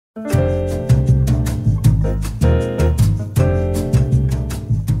Hello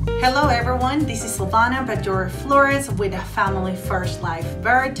everyone, this is Silvana Pajor Flores with Family First Life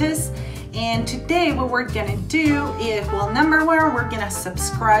Veritas, and today what we're gonna do is, well, number one, we're gonna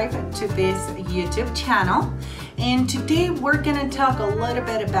subscribe to this YouTube channel, and today we're gonna talk a little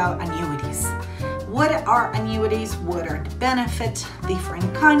bit about annuities. What are annuities? What are the benefits?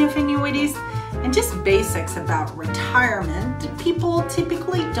 Different kind of annuities, and just basics about retirement that people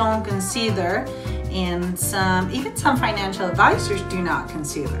typically don't consider, and even some financial advisors do not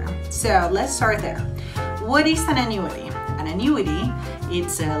consider. So let's start there. What is an annuity? An annuity,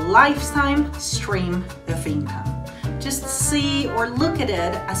 it's a lifetime stream of income. Just see or look at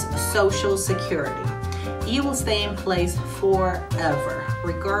it as Social Security. It will stay in place forever.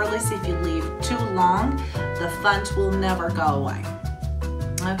 Regardless if you live too long, the funds will never go away.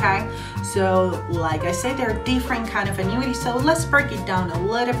 Okay, so like I said, there are different kind of annuities, so let's break it down a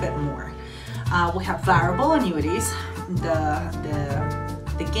little bit more. We have variable annuities. The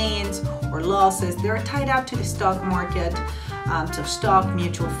gains or losses, they're tied up to the stock market, to stock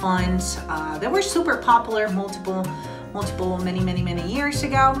mutual funds. They were super popular many years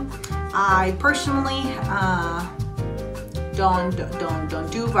ago. I personally don't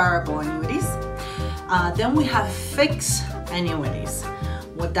do variable annuities. Then we have fixed annuities.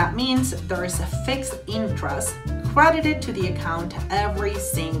 What that means, there is a fixed interest credited to the account every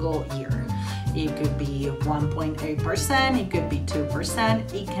single year. It could be 1.8%, it could be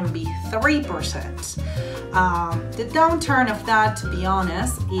 2%, it can be 3%. The downturn of that, to be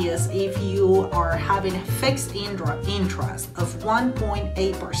honest, is if you are having a fixed interest of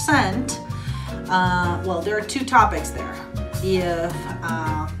 1.8%, well, there are two topics there. If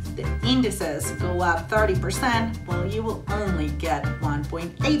the indices go up 30%, well, you will only get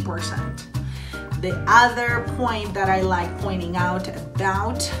 1.8%. The other point that I like pointing out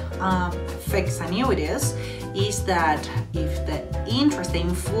about fixed annuities is that if the interest, the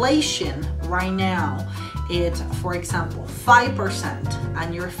inflation right now is, for example, 5%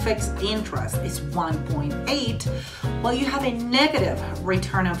 and your fixed interest is 1.8, well, you have a negative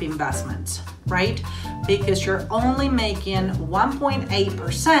return of investment, right? Because you're only making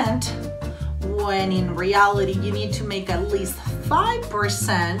 1.8% when in reality you need to make at least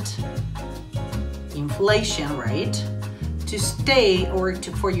 5% inflation rate to stay, or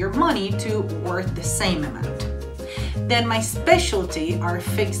for your money to worth the same amount. Then my specialty are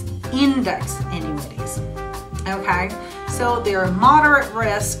fixed index annuities. Okay, so they're moderate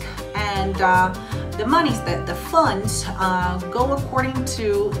risk, and the monies that the funds go according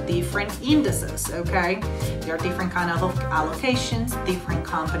to different indices. Okay, there are different kind of allocations, different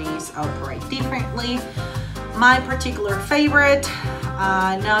companies operate differently. My particular favorite,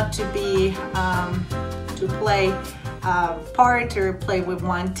 not to be to play part or play with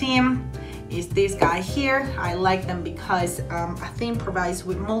one team, is this guy here. I like them because I think provides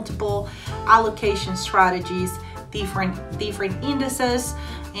with multiple allocation strategies, different indices,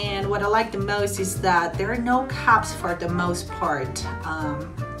 and what I like the most is that there are no caps for the most part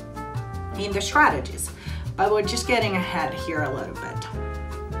in the strategies. But we're just getting ahead here a little bit.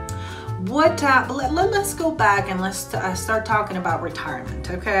 Let's go back and let's start talking about retirement,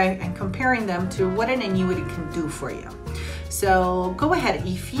 okay, and comparing them to what an annuity can do for you. So go ahead,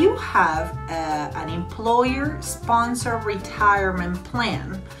 if you have an employer-sponsored retirement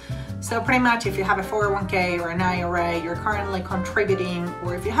plan, so pretty much if you have a 401k or an IRA, you're currently contributing,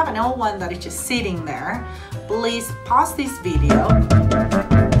 or if you have an old one that is just sitting there, please pause this video and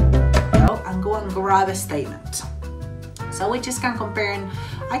go and grab a statement. So we just can compare, and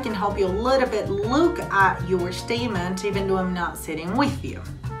I can help you a little bit look at your statement even though I'm not sitting with you.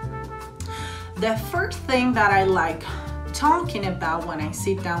 The first thing that I like talking about when I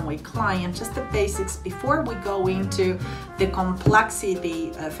sit down with clients, just the basics before we go into the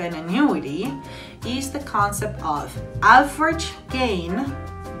complexity of an annuity, is the concept of average gain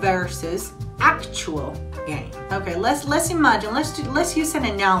versus actual gain. Okay, let's imagine, let's use an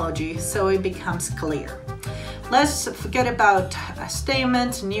analogy so it becomes clear. Let's forget about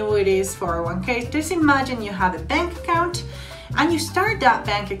statements, annuities, 401k. Just imagine you have a bank account and you start that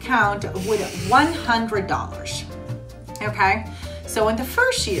bank account with $100. Okay, so in the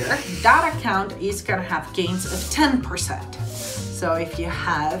first year, that account is gonna have gains of 10%. So if you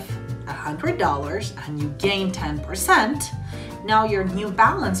have $100 and you gain 10%, now your new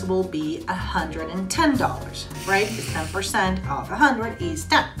balance will be $110, right? Because 10% of 100 is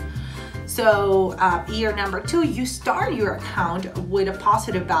 10. So year number 2, you start your account with a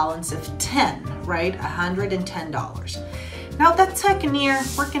positive balance of 10, right? $110. Now that second year,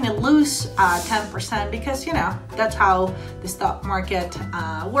 we're gonna lose 10% because, you know, that's how the stock market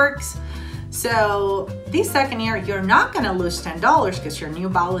works. So this second year, you're not gonna lose $10 because your new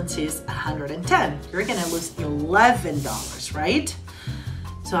balance is 110. You're gonna lose $11, right?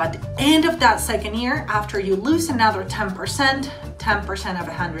 So at the end of that second year, after you lose another 10% of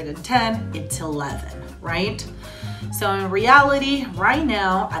 110, it's 11, right? So in reality, right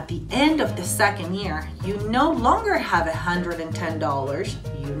now, at the end of the second year, you no longer have $110.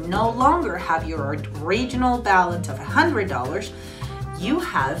 You no longer have your original balance of $100. You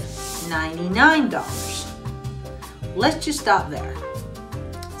have $99. Let's just stop there.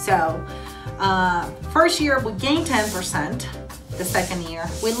 So first year, we gained 10%. The second year,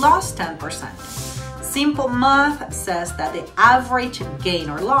 we lost 10%. Simple math says that the average gain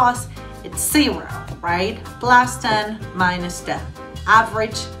or loss, it's 0, right? Plus 10 minus 10.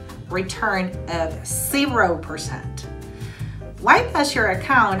 Average return of 0%. Why does your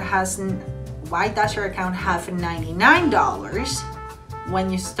account have $99 when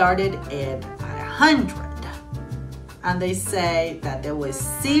you started it at 100? And they say that there was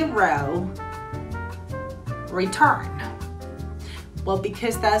 0 return. Well,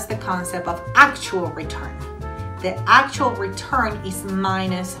 because that's the concept of actual return. The actual return is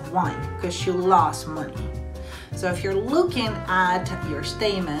minus 1 because you lost money. So if you're looking at your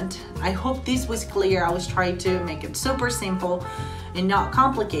statement, I hope this was clear. I was trying to make it super simple and not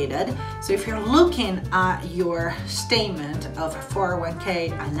complicated. So if you're looking at your statement of a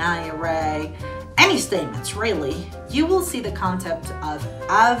 401k, an IRA, any statements really, you will see the concept of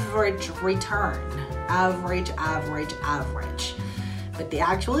average return. Average. But the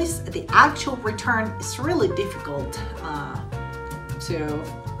actual return is really difficult to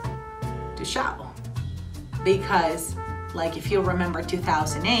show, because like if you remember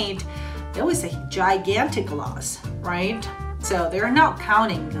 2008, there was a gigantic loss, right? So they're not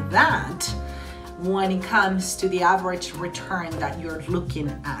counting that when it comes to the average return that you're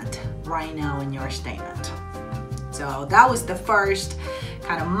looking at right now in your statement. So that was the first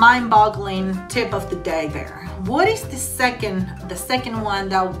kind of mind-boggling tip of the day there. What is the second one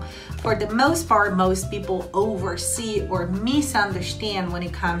that for the most part most people oversee or misunderstand when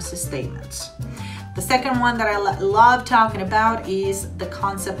it comes to statements? The second one that I love talking about is the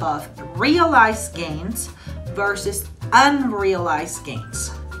concept of realized gains versus unrealized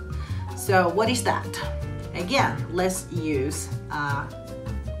gains. So what is that? Again, let's use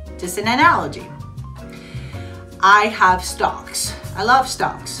just an analogy. I have stocks. I love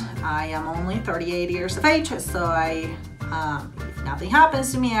stocks. I am only 38 years of age, so if nothing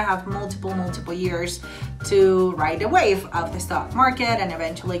happens to me, I have multiple years to ride the wave of the stock market and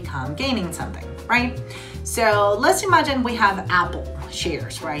eventually come gaining something, right? So let's imagine we have Apple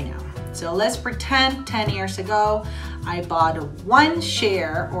shares right now. So let's pretend 10 years ago, I bought one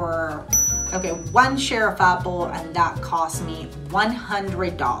share of Apple, and that cost me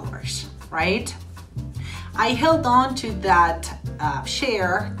 $100, right? I held on to that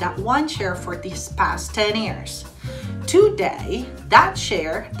one share for these past 10 years. Today, that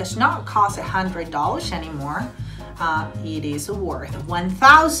share does not cost $100 anymore. It is worth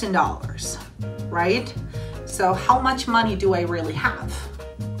 $1,000, right? So how much money do I really have?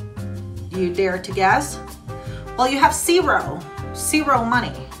 Do you dare to guess? Well, you have zero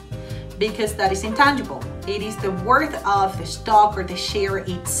money, because that is intangible. It is the worth of the stock or the share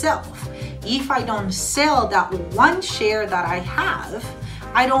itself. If I don't sell that one share that I have,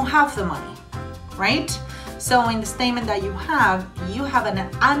 I don't have the money, right? So in the statement that you have an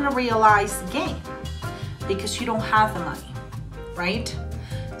unrealized gain because you don't have the money, right?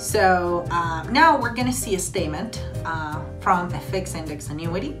 So now we're gonna see a statement from a fixed index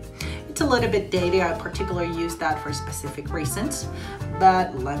annuity. It's a little bit dated. I particularly use that for specific reasons,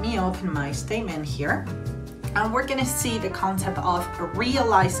 but let me open my statement here. And we're gonna see the concept of a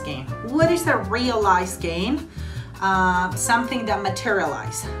realized gain. What is a realized gain? Something that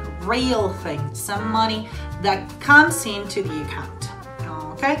materializes, real thing, some money that comes into the account,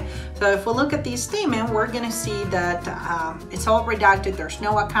 okay? So if we look at this statement, we're gonna see that it's all redacted. There's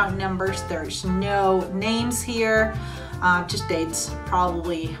no account numbers, there's no names here, just dates,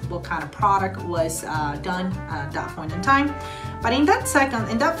 probably what kind of product was done at that point in time. But in that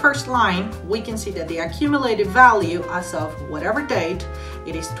first line, we can see that the accumulated value as of whatever date,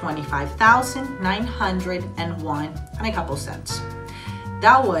 it is $25,901 and a couple cents.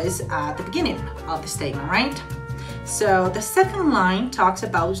 That was at the beginning of the statement, right? So the second line talks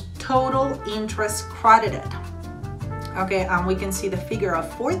about total interest credited. Okay, and we can see the figure of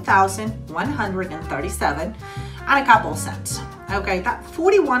 $4,137 and a couple cents. Okay, that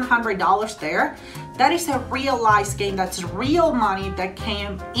 $4,100 there, that is a realized gain. That's real money that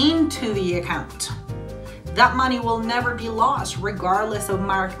came into the account. That money will never be lost regardless of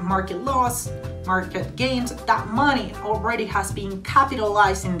market loss, market gains. That money already has been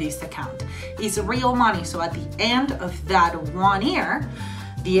capitalized in this account. It's real money. So at the end of that 1 year,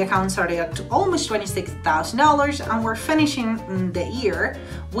 the account started at almost $26,000 and we're finishing the year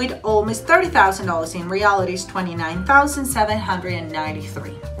with almost $30,000. In reality, it's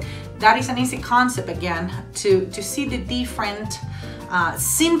 $29,793. That is an easy concept again to see the different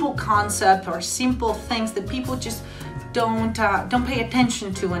simple concept or simple things that people just don't pay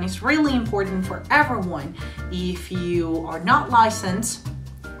attention to, and it's really important for everyone. If you are not licensed,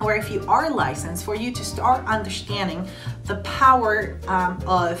 or if you are licensed, for you to start understanding the power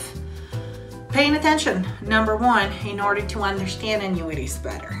of paying attention, number one, in order to understand annuities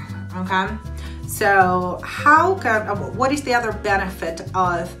better. Okay, so what is the other benefit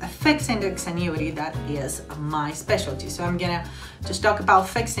of a fixed index annuity? That is my specialty. So I'm gonna just talk about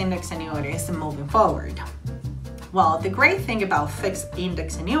fixed index annuities and moving forward. Well, the great thing about fixed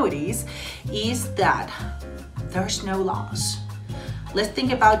index annuities is that there's no loss. Let's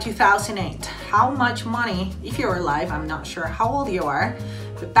think about 2008. How much money, if you're alive, I'm not sure how old you are,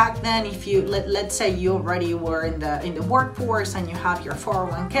 but back then, if you let's say you already were in the workforce and you have your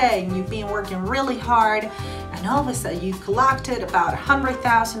 401k and you've been working really hard, and all of a sudden you collected about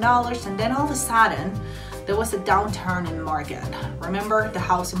 $100,000, and then all of a sudden there was a downturn in the market. Remember the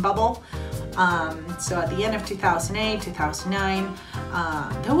housing bubble? So at the end of 2008, 2009,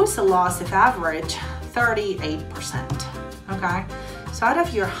 there was a loss of average 38%. Okay. So out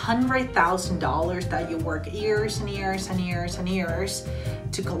of your $100,000 that you work years and years and years and years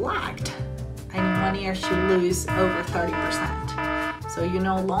to collect, and in 1 year you lose over 30%. So you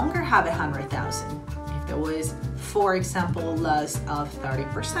no longer have $100,000. If there was, for example, a loss of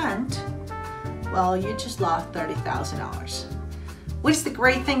 30%, well, you just lost $30,000. What is the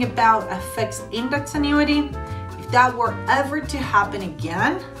great thing about a fixed index annuity? If that were ever to happen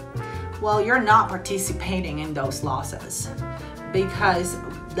again, well, you're not participating in those losses, because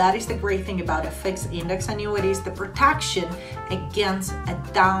that is the great thing about a fixed index annuity, is the protection against a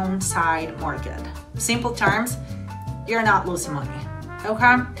downside market. Simple terms, you're not losing money,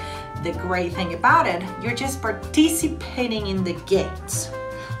 okay? The great thing about it, you're just participating in the gains.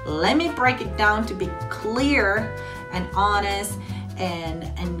 Let me break it down to be clear and honest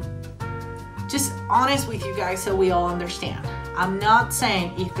and just honest with you guys so we all understand. I'm not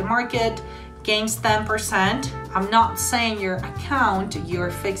saying if the market gains 10%, I'm not saying your account, your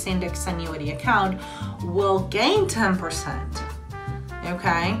fixed index annuity account, will gain 10%,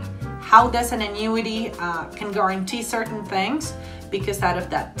 okay? How does an annuity can guarantee certain things? Because out of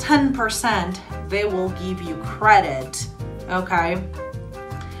that 10%, they will give you credit, okay,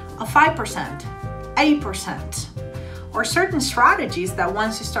 of 5%, 8%, or certain strategies that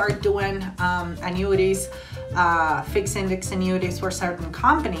once you start doing annuities, fixed index annuities for certain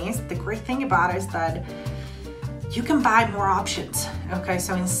companies, the great thing about it is that you can buy more options. Okay,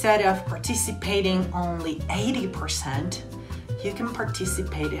 so instead of participating only 80%, you can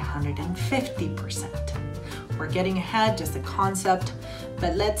participate 150%. We're getting ahead, just a concept,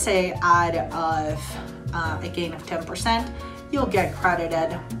 but let's say out of a gain of 10%, you'll get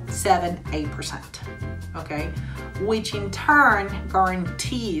credited 7-8%. Okay, which in turn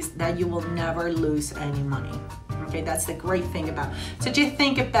guarantees that you will never lose any money. Okay, that's the great thing about. So just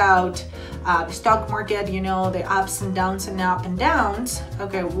think about the stock market, you know, the ups and downs and up and downs.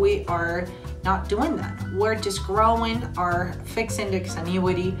 Okay, we are not doing that. We're just growing our fixed index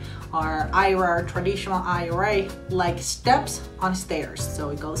annuity, our IRA, our traditional IRA, like steps on stairs. So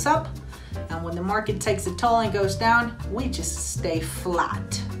it goes up, and when the market takes a toll and goes down, we just stay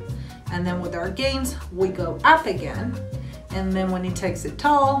flat. And then with our gains, we go up again. And then when it takes a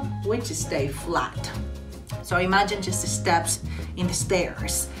toll, we just stay flat. So imagine just the steps in the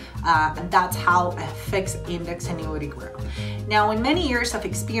stairs. And that's how a fixed index annuity grew. Now, in many years of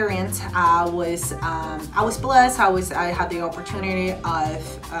experience, I was blessed. I had the opportunity. I've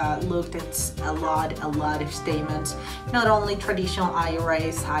looked at a lot of statements, not only traditional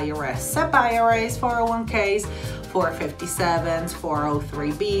IRAs, SEP IRAs, 401ks, 457s,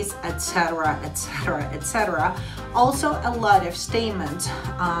 403bs, etc., etc., etc. Also, a lot of statements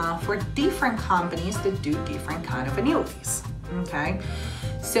for different companies that do different kind of annuities. Okay.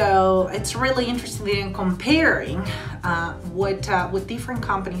 So it's really interesting in comparing what different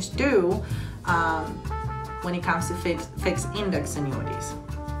companies do when it comes to fixed index annuities.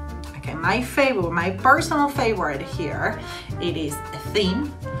 Okay, my personal favorite here, it is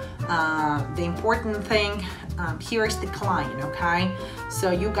Athene, The important thing here is the client, okay?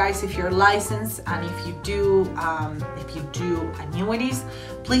 So you guys, if you're licensed and if you do annuities,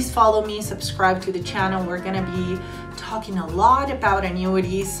 please follow me, subscribe to the channel. We're gonna be talking a lot about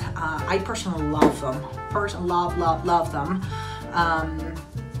annuities. I personally love them. Love them.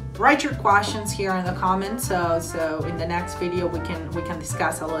 Write your questions here in the comments. So in the next video we can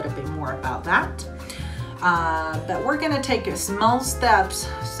discuss a little bit more about that. But we're gonna take small steps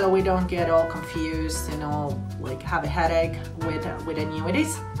so we don't get all confused and all like have a headache with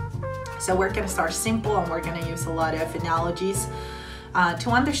annuities. So we're gonna start simple and we're gonna use a lot of analogies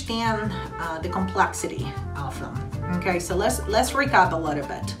to understand the complexity of them. Okay, so let's recap a little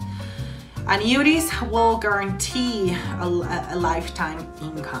bit. Annuities will guarantee a lifetime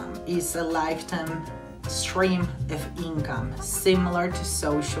income. It's a lifetime stream of income, similar to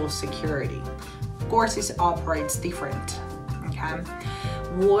Social Security. Of course, it operates different, okay?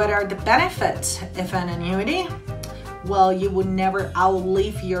 What are the benefits of an annuity? Well, you would never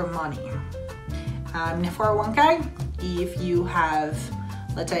outlive your money. In a 401k, if you have,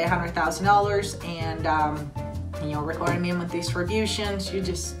 let's say $100,000 and you're recording minimum distributions, you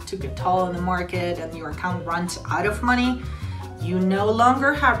just took a toll in the market and your account runs out of money, you no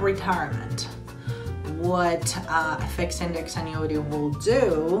longer have retirement. What a fixed index annuity will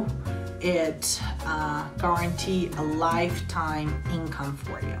do, it guarantee a lifetime income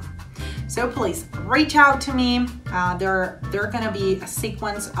for you. So please reach out to me. There are gonna be a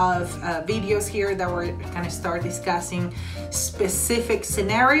sequence of videos here that we're gonna start discussing specific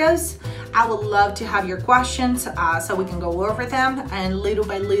scenarios. I would love to have your questions so we can go over them and little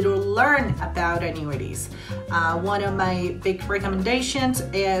by little learn about annuities. One of my big recommendations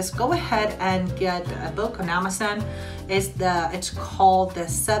is go ahead and get a book on Amazon. It's called The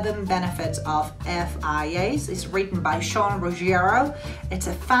 7 Benefits of FIAs. It's written by Sean Ruggiero. It's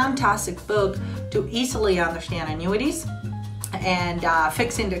a fantastic book to easily understand annuities and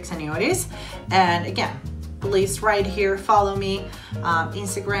fixed index annuities. And again, please right here, follow me,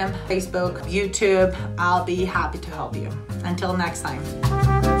 Instagram, Facebook, YouTube. I'll be happy to help you. Until next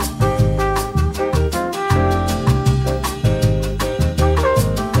time.